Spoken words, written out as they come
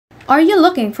Are you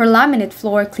looking for laminate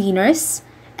floor cleaners?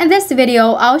 In this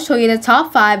video, I'll show you the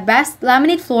top 5 best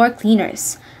laminate floor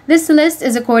cleaners. This list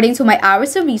is according to my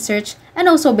hours of research and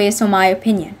also based on my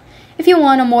opinion. If you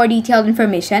want a more detailed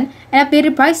information and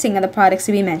updated pricing of the products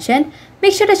to be mentioned,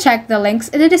 make sure to check the links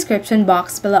in the description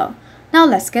box below. Now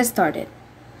let's get started.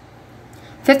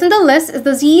 Fifth on the list is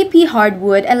the ZEP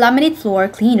Hardwood and Laminate Floor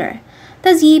Cleaner.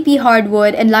 The ZEP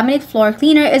Hardwood and Laminate Floor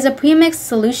Cleaner is a premixed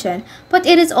solution, but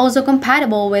it is also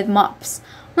compatible with mops.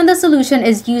 When the solution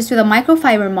is used with a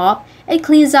microfiber mop, it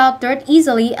cleans out dirt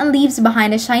easily and leaves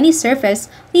behind a shiny surface,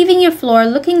 leaving your floor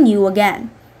looking new again.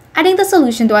 Adding the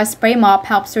solution to a spray mop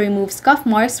helps to remove scuff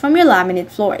marks from your laminate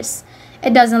floors.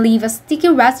 It doesn't leave a sticky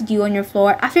residue on your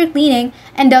floor after cleaning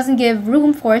and doesn't give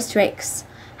room for streaks.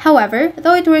 However,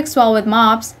 though it works well with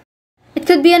mops, it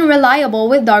could be unreliable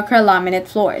with darker laminate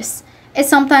floors. It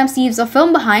sometimes leaves a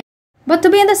film behind, but to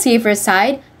be on the safer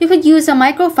side, you could use a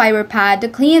microfiber pad to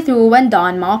clean through when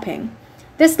done mopping.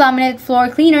 This laminate floor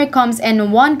cleaner comes in a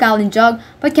 1-gallon jug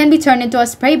but can be turned into a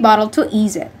spray bottle to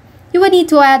ease it. You would need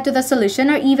to add to the solution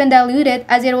or even dilute it,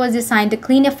 as it was designed to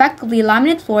clean effectively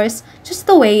laminate floors just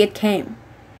the way it came.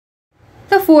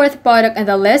 The fourth product on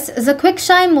the list is a Quick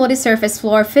Shine Multi-Surface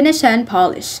Floor Finish and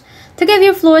Polish. To give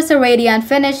your floors a radiant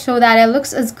finish so that it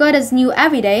looks as good as new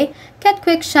every day, get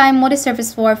Quick Shine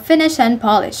Multi-Surface Floor Finish and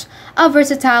Polish, a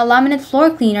versatile laminate floor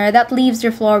cleaner that leaves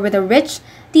your floor with a rich,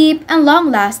 deep, and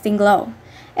long-lasting glow.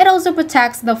 It also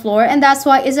protects the floor, and that's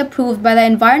why it is approved by the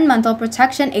Environmental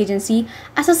Protection Agency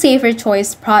as a safer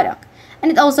choice product.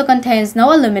 And it also contains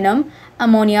no aluminum,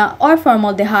 ammonia, or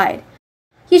formaldehyde.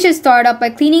 You should start up by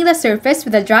cleaning the surface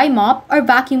with a dry mop or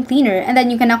vacuum cleaner, and then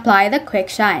you can apply the Quick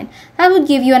Shine. That would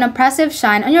give you an impressive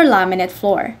shine on your laminate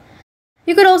floor.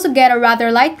 You could also get a rather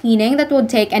light cleaning that would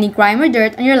take any grime or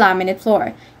dirt on your laminate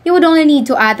floor. You would only need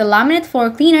to add the laminate floor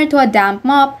cleaner to a damp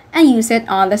mop and use it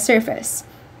on the surface.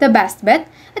 The best bit,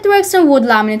 it works on wood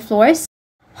laminate floors,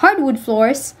 hardwood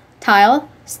floors, tile,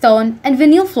 stone, and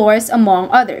vinyl floors, among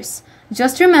others.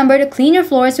 Just remember to clean your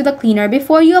floors with a cleaner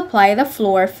before you apply the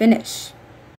floor finish.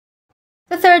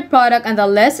 The third product on the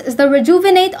list is the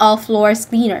Rejuvenate All Floors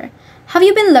Cleaner. Have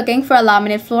you been looking for a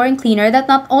laminate flooring cleaner that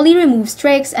not only removes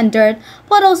streaks and dirt,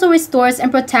 but also restores and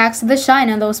protects the shine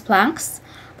on those planks?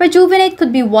 Rejuvenate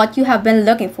could be what you have been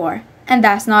looking for. And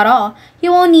that's not all.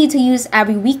 You won't need to use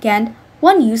every weekend.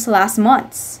 One use lasts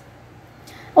months.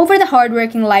 Over the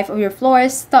hard-working life of your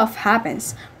floors, stuff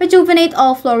happens. Rejuvenate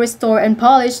All Floor Restore and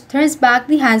Polish turns back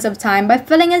the hands of time by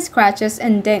filling in scratches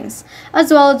and dings,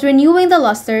 as well as renewing the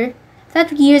luster that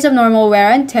years of normal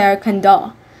wear and tear can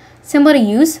dull. Simple to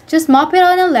use, just mop it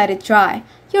on and let it dry.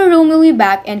 Your room will be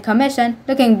back in commission,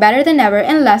 looking better than ever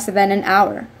in less than an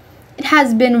hour. It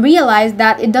has been realized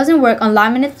that it doesn't work on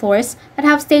laminate floors that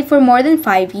have stayed for more than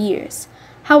 5 years.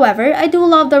 However, I do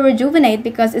love the Rejuvenate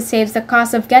because it saves the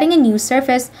cost of getting a new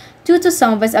surface due to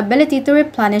some of its ability to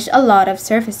replenish a lot of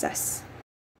surfaces.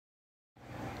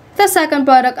 The second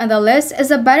product on the list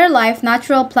is a Better Life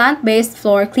Natural Plant-Based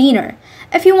Floor Cleaner.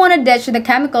 If you want to ditch the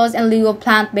chemicals in lieu of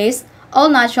plant-based,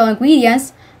 all-natural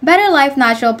ingredients, Better Life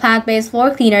Natural Plant-Based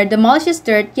Floor Cleaner demolishes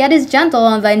dirt yet is gentle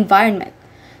on the environment.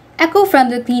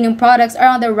 Eco-friendly cleaning products are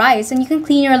on the rise, and you can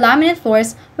clean your laminate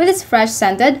floors with its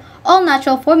fresh-scented,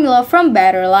 all-natural formula from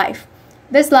Better Life.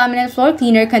 This laminate floor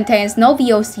cleaner contains no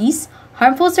VOCs,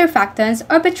 harmful surfactants,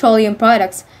 or petroleum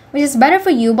products, which is better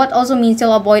for you but also means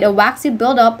you'll avoid a waxy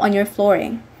buildup on your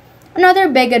flooring. Another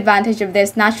big advantage of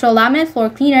this natural laminate floor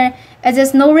cleaner is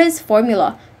its no-rinse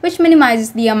formula, which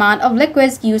minimizes the amount of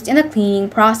liquids used in the cleaning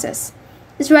process.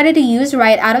 It's ready to use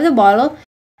right out of the bottle,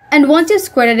 and once you've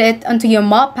squirted it onto your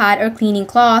mop pad or cleaning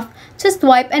cloth, just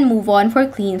wipe and move on for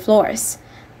clean floors.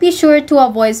 Be sure to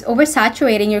avoid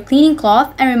oversaturating your cleaning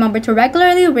cloth, and remember to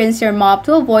regularly rinse your mop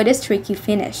to avoid a streaky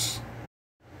finish.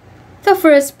 The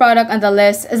first product on the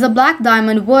list is the Black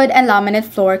Diamond Wood and Laminate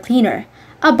Floor Cleaner.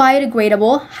 A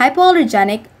biodegradable,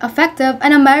 hypoallergenic, effective,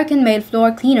 and American-made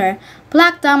floor cleaner,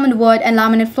 Black Diamond Wood and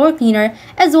Laminate Floor Cleaner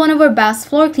is one of our best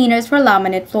floor cleaners for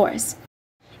laminate floors.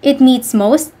 It meets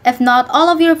most, if not all,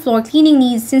 of your floor cleaning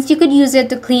needs, since you could use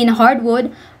it to clean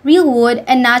hardwood, real wood,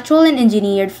 and natural and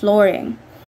engineered flooring.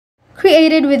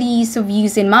 Created with ease of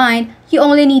use in mind, you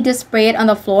only need to spray it on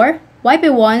the floor, wipe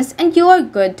it once, and you are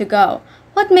good to go.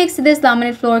 What makes this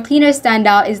laminate floor cleaner stand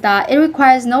out is that it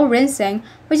requires no rinsing,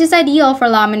 which is ideal for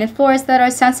laminate floors that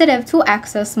are sensitive to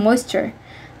excess moisture.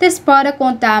 This product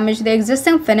won't damage the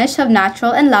existing finish of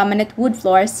natural and laminate wood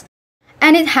floors,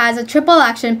 and it has a triple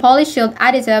action polish shield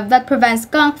additive that prevents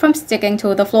gunk from sticking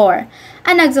to the floor.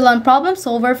 An excellent problem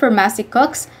solver for messy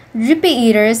cooks, drippy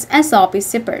eaters, and sloppy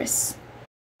sippers.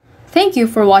 Thank you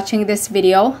for watching this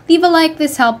video. Leave a like if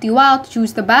this helped you out to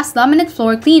choose the best laminate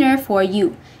floor cleaner for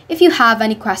you. If you have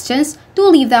any questions, do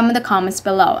leave them in the comments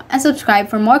below and subscribe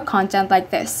for more content like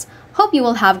this. Hope you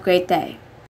will have a great day.